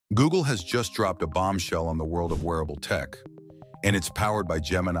Google has just dropped a bombshell on the world of wearable tech, and it's powered by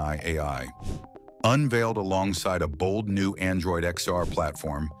Gemini AI. Unveiled alongside a bold new Android XR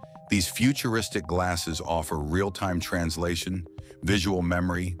platform, these futuristic glasses offer real-time translation, visual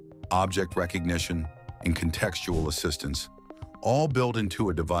memory, object recognition, and contextual assistance, all built into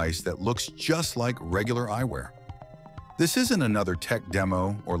a device that looks just like regular eyewear. This isn't another tech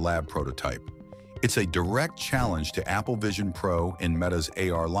demo or lab prototype. It's a direct challenge to Apple Vision Pro and Meta's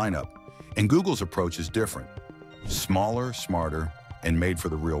AR lineup, and Google's approach is different. Smaller, smarter, and made for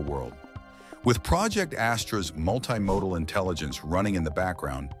the real world. With Project Astra's multimodal intelligence running in the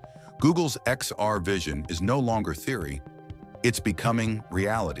background, Google's XR vision is no longer theory, it's becoming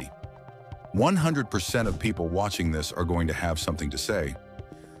reality. 100% of people watching this are going to have something to say.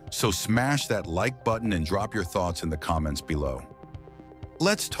 So smash that like button and drop your thoughts in the comments below.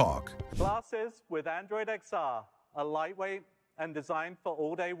 Let's talk. Glasses with Android XR are lightweight and designed for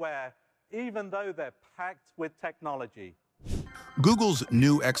all-day wear, even though they're packed with technology. Google's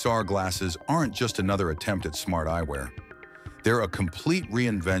new XR glasses aren't just another attempt at smart eyewear. They're a complete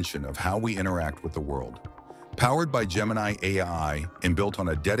reinvention of how we interact with the world. Powered by Gemini AI and built on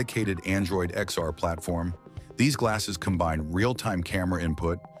a dedicated Android XR platform, these glasses combine real-time camera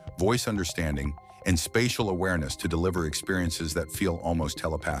input, voice understanding, and spatial awareness to deliver experiences that feel almost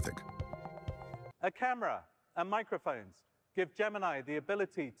telepathic. A camera and microphones give Gemini the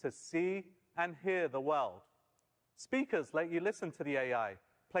ability to see and hear the world. Speakers let you listen to the AI,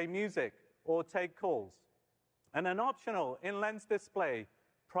 play music, or take calls. And an optional in-lens display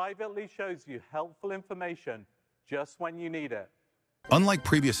privately shows you helpful information just when you need it. Unlike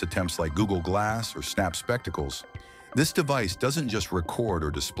previous attempts like Google Glass or Snap Spectacles, this device doesn't just record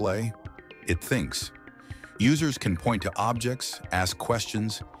or display, it thinks. Users can point to objects, ask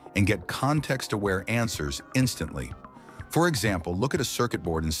questions, and get context-aware answers instantly. For example, look at a circuit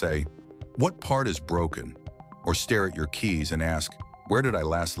board and say, "What part is broken?" Or stare at your keys and ask, "Where did I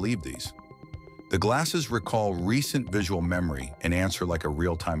last leave these?" The glasses recall recent visual memory and answer like a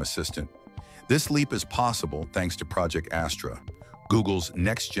real-time assistant. This leap is possible thanks to Project Astra, Google's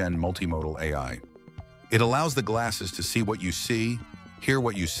next-gen multimodal AI. It allows the glasses to see what you see, hear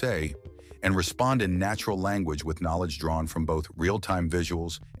what you say, and respond in natural language with knowledge drawn from both real-time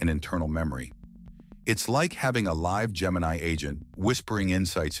visuals and internal memory. It's like having a live Gemini agent whispering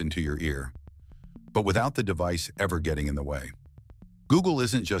insights into your ear, but without the device ever getting in the way. Google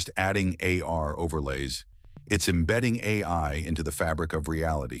isn't just adding AR overlays, it's embedding AI into the fabric of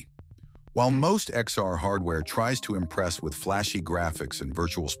reality. While most XR hardware tries to impress with flashy graphics and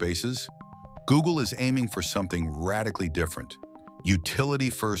virtual spaces, Google is aiming for something radically different: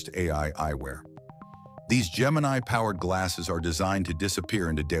 utility-first AI eyewear. These Gemini-powered glasses are designed to disappear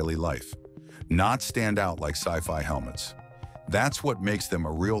into daily life, not stand out like sci-fi helmets. That's what makes them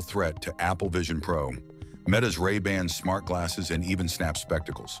a real threat to Apple Vision Pro, Meta's Ray-Ban smart glasses, and even Snap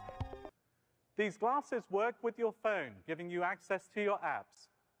Spectacles. These glasses work with your phone, giving you access to your apps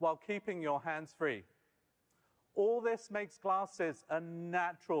while keeping your hands free. All this makes glasses a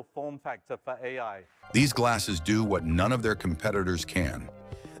natural form factor for AI. These glasses do what none of their competitors can.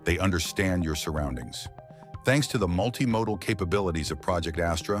 They understand your surroundings. Thanks to the multimodal capabilities of Project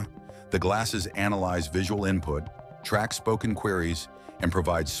Astra, the glasses analyze visual input, track spoken queries, and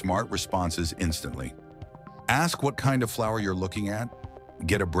provide smart responses instantly. Ask what kind of flower you're looking at,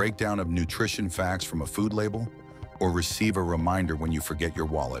 get a breakdown of nutrition facts from a food label, or receive a reminder when you forget your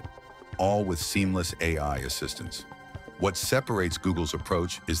wallet, all with seamless AI assistance. What separates Google's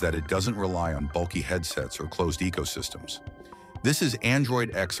approach is that it doesn't rely on bulky headsets or closed ecosystems. This is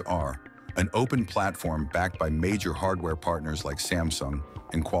Android XR, an open platform backed by major hardware partners like Samsung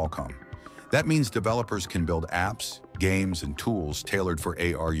and Qualcomm. That means developers can build apps, games, and tools tailored for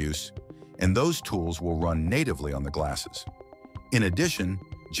AR use, and those tools will run natively on the glasses. In addition,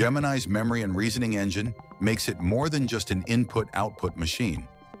 Gemini's memory and reasoning engine makes it more than just an input-output machine.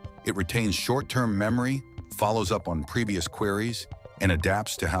 It retains short-term memory, follows up on previous queries, and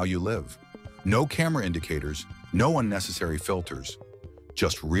adapts to how you live. No camera indicators, no unnecessary filters,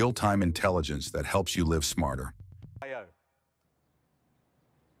 just real-time intelligence that helps you live smarter.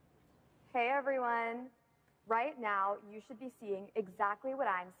 Hey everyone! Right now, you should be seeing exactly what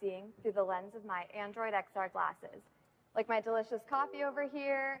I'm seeing through the lens of my Android XR glasses. Like my delicious coffee over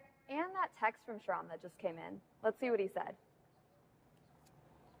here, and that text from Shram that just came in. Let's see what he said.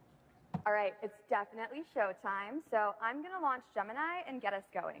 All right, it's definitely showtime, so I'm gonna launch Gemini and get us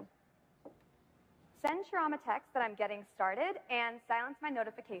going. Send Shram a text that I'm getting started and silence my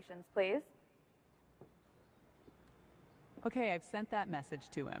notifications, please. Okay, I've sent that message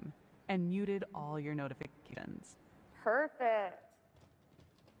to him and muted all your notifications. Perfect.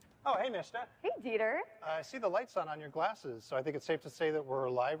 Oh, hey, Nishta. Hey, Dieter. I see the lights on your glasses, so I think it's safe to say that we're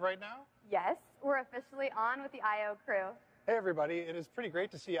live right now. Yes, we're officially on with the I.O. crew. Hey, everybody. It is pretty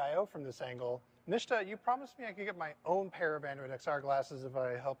great to see I.O. from this angle. Nishta, you promised me I could get my own pair of Android XR glasses if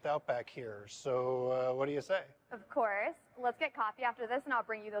I helped out back here. So what do you say? Of course. Let's get coffee after this, and I'll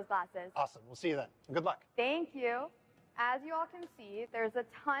bring you those glasses. Awesome. We'll see you then. Good luck. Thank you. As you all can see, there's a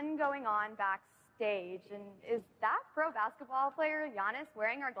ton going on backstage. And is that pro basketball player Giannis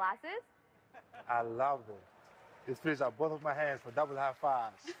wearing our glasses? I love it. This fits out both of my hands for double high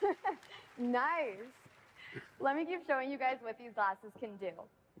fives. Nice. Let me keep showing you guys what these glasses can do.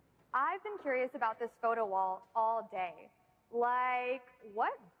 I've been curious about this photo wall all day. Like,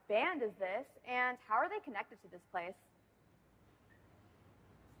 what band is this, and how are they connected to this place?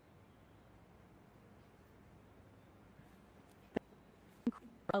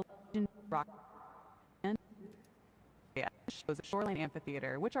 Rock and shows at Shoreline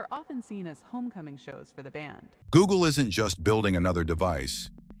Amphitheater, which are often seen as homecoming shows for the band. Google isn't just building another device.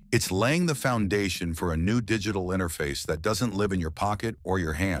 It's laying the foundation for a new digital interface that doesn't live in your pocket or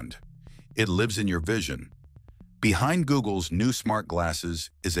your hand. It lives in your vision. Behind Google's new smart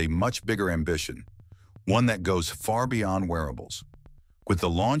glasses is a much bigger ambition, one that goes far beyond wearables. With the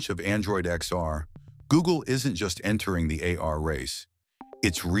launch of Android XR, Google isn't just entering the AR race.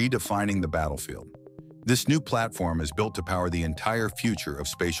 It's redefining the battlefield. This new platform is built to power the entire future of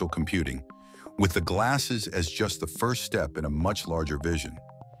spatial computing, with the glasses as just the first step in a much larger vision.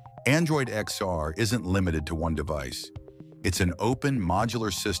 Android XR isn't limited to one device. It's an open,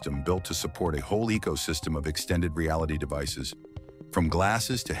 modular system built to support a whole ecosystem of extended reality devices, from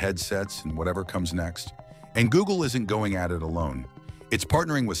glasses to headsets and whatever comes next. And Google isn't going at it alone. It's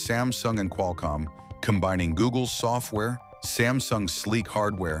partnering with Samsung and Qualcomm, combining Google's software, Samsung's sleek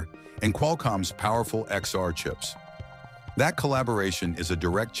hardware, and Qualcomm's powerful XR chips. That collaboration is a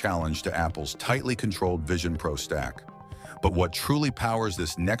direct challenge to Apple's tightly controlled Vision Pro stack. But what truly powers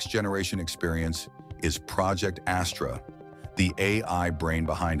this next-generation experience is Project Astra, the AI brain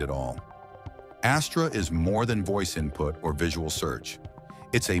behind it all. Astra is more than voice input or visual search.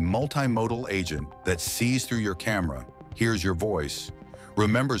 It's a multimodal agent that sees through your camera, hears your voice,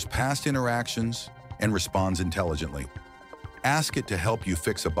 remembers past interactions, and responds intelligently. Ask it to help you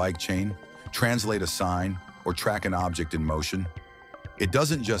fix a bike chain, translate a sign, or track an object in motion. It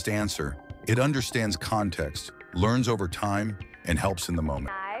doesn't just answer, it understands context, learns over time, and helps in the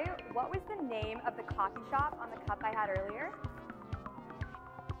moment. What was the name of the coffee shop on the cup I had earlier?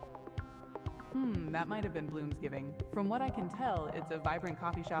 That might have been Bloomsgiving. From what I can tell, it's a vibrant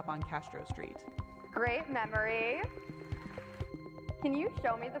coffee shop on Castro Street. Great memory. Can you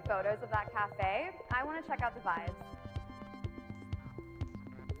show me the photos of that cafe? I want to check out the vibes.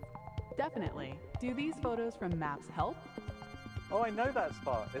 Definitely. Do these photos from Maps help? Oh, I know that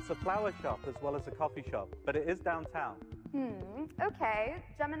spot. It's a flower shop as well as a coffee shop, but it is downtown. Okay.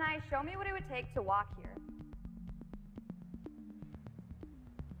 Gemini, show me what it would take to walk here.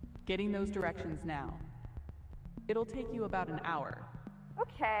 Getting those directions now. It'll take you about an hour.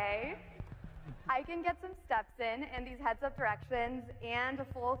 Okay. I can get some steps in, and these heads-up directions and a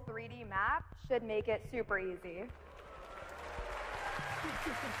full 3D map should make it super easy.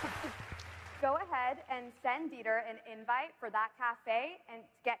 Go ahead and send Dieter an invite for that cafe and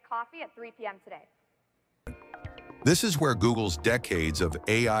get coffee at 3 p.m. today. This is where Google's decades of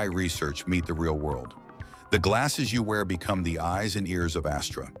AI research meet the real world. The glasses you wear become the eyes and ears of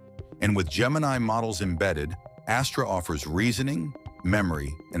Astra. And with Gemini models embedded, Astra offers reasoning,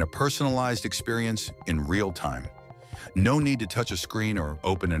 memory, and a personalized experience in real time. No need to touch a screen or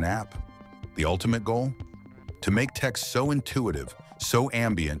open an app. The ultimate goal? To make text so intuitive, so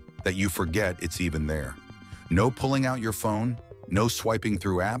ambient, that you forget it's even there. No pulling out your phone, no swiping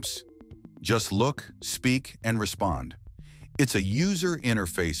through apps. Just look, speak, and respond. It's a user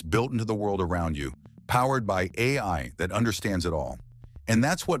interface built into the world around you, powered by AI that understands it all. And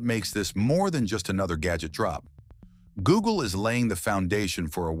that's what makes this more than just another gadget drop. Google is laying the foundation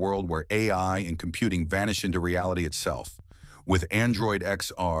for a world where AI and computing vanish into reality itself, with Android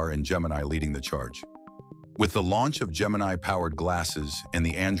XR and Gemini leading the charge. With the launch of Gemini-powered glasses and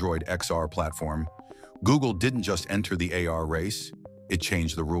the Android XR platform, Google didn't just enter the AR race, it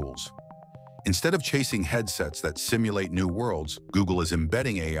changed the rules. Instead of chasing headsets that simulate new worlds, Google is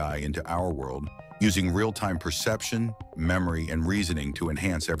embedding AI into our world, using real-time perception, memory, and reasoning to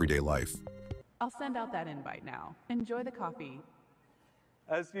enhance everyday life. I'll send out that invite now. Enjoy the coffee.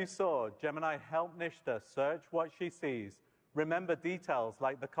 As you saw, Gemini helped Nishta search what she sees, remember details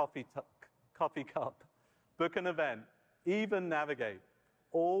like the coffee cup, book an event, even navigate,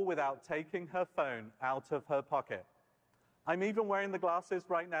 all without taking her phone out of her pocket. I'm even wearing the glasses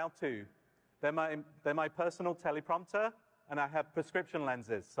right now too. They're my personal teleprompter, and I have prescription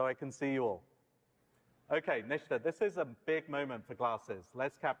lenses so I can see you all. Okay, Nishta, this is a big moment for glasses.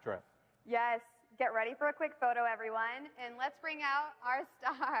 Let's capture it. Yes, get ready for a quick photo, everyone, and let's bring out our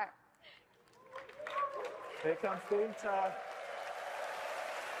star. Here comes Gunta.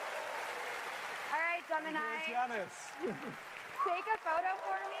 All right, Gemini, Here's Giannis. take a photo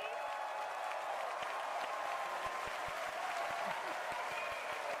for me.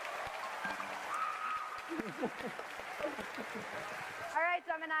 All right,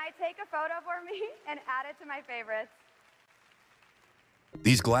 Gemini, take a photo for me and add it to my favorites.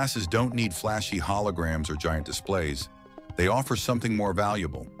 These glasses don't need flashy holograms or giant displays. They offer something more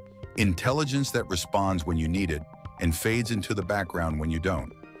valuable: intelligence that responds when you need it and fades into the background when you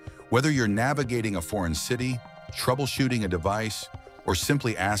don't. Whether you're navigating a foreign city, troubleshooting a device, or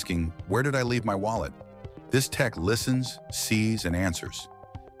simply asking, "Where did I leave my wallet?" this tech listens, sees, and answers,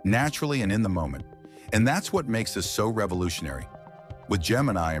 naturally and in the moment. And that's what makes this so revolutionary. With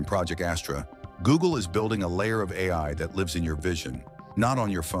Gemini and Project Astra, Google is building a layer of AI that lives in your vision, not on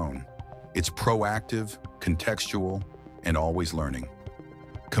your phone. It's proactive, contextual, and always learning.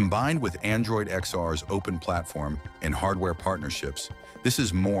 Combined with Android XR's open platform and hardware partnerships, this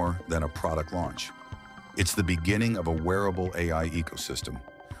is more than a product launch. It's the beginning of a wearable AI ecosystem.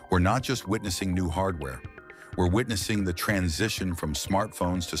 We're not just witnessing new hardware, we're witnessing the transition from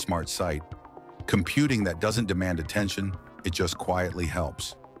smartphones to smart sight, computing that doesn't demand attention, it just quietly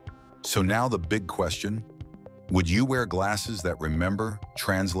helps. So now the big question: would you wear glasses that remember,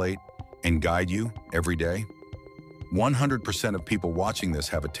 translate, and guide you every day? 100% of people watching this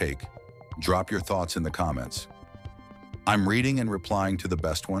have a take. Drop your thoughts in the comments. I'm reading and replying to the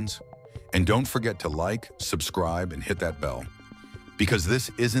best ones. And don't forget to like, subscribe, and hit that bell. Because this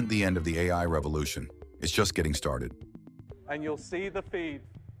isn't the end of the AI revolution. It's just getting started. And you'll see the feed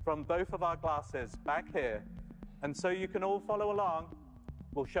from both of our glasses back here. And so you can all follow along.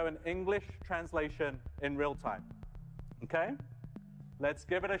 We'll show an English translation in real time. Okay? Let's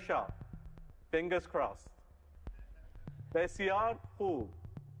give it a shot. Fingers crossed. بسیار خوب.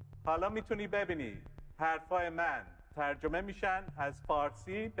 حالا میتونی ببینی حرفای من ترجمه میشن از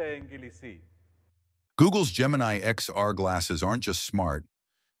فارسی به انگلیسی. Google's Gemini XR glasses aren't just smart,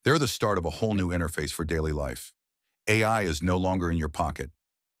 they're the start of a whole new interface for daily life. AI is no longer in your pocket.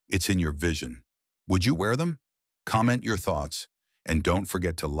 It's in your vision. Would you wear them? Comment your thoughts, and don't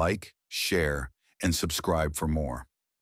forget to like, share, and subscribe for more.